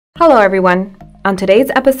Hello everyone! On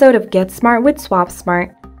today's episode of Get Smart with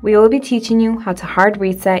SwapSmart, we will be teaching you how to hard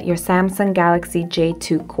reset your Samsung Galaxy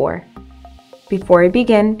J2 core. Before we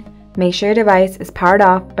begin, make sure your device is powered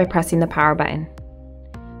off by pressing the power button.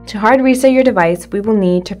 To hard reset your device, we will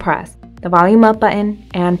need to press the volume up button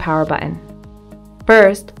and power button.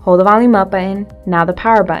 First, hold the volume up button, now the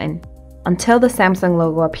power button, until the Samsung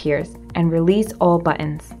logo appears, and release all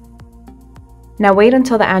buttons. Now wait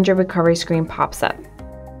until the Android recovery screen pops up.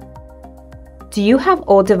 Do you have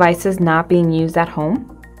old devices not being used at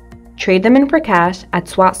home? Trade them in for cash at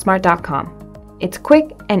SwapSmart.com. It's quick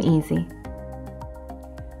and easy.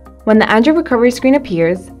 When the Android recovery screen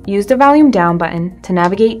appears, use the volume down button to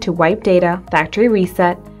navigate to Wipe Data, Factory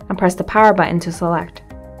Reset, and press the power button to select.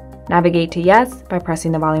 Navigate to Yes by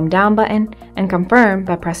pressing the volume down button and Confirm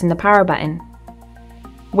by pressing the power button.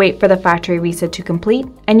 Wait for the factory reset to complete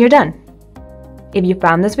and you're done. If you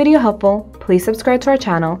found this video helpful, please subscribe to our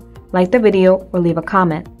channel, like the video, or leave a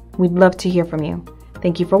comment. We'd love to hear from you.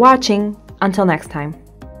 Thank you for watching. Until next time.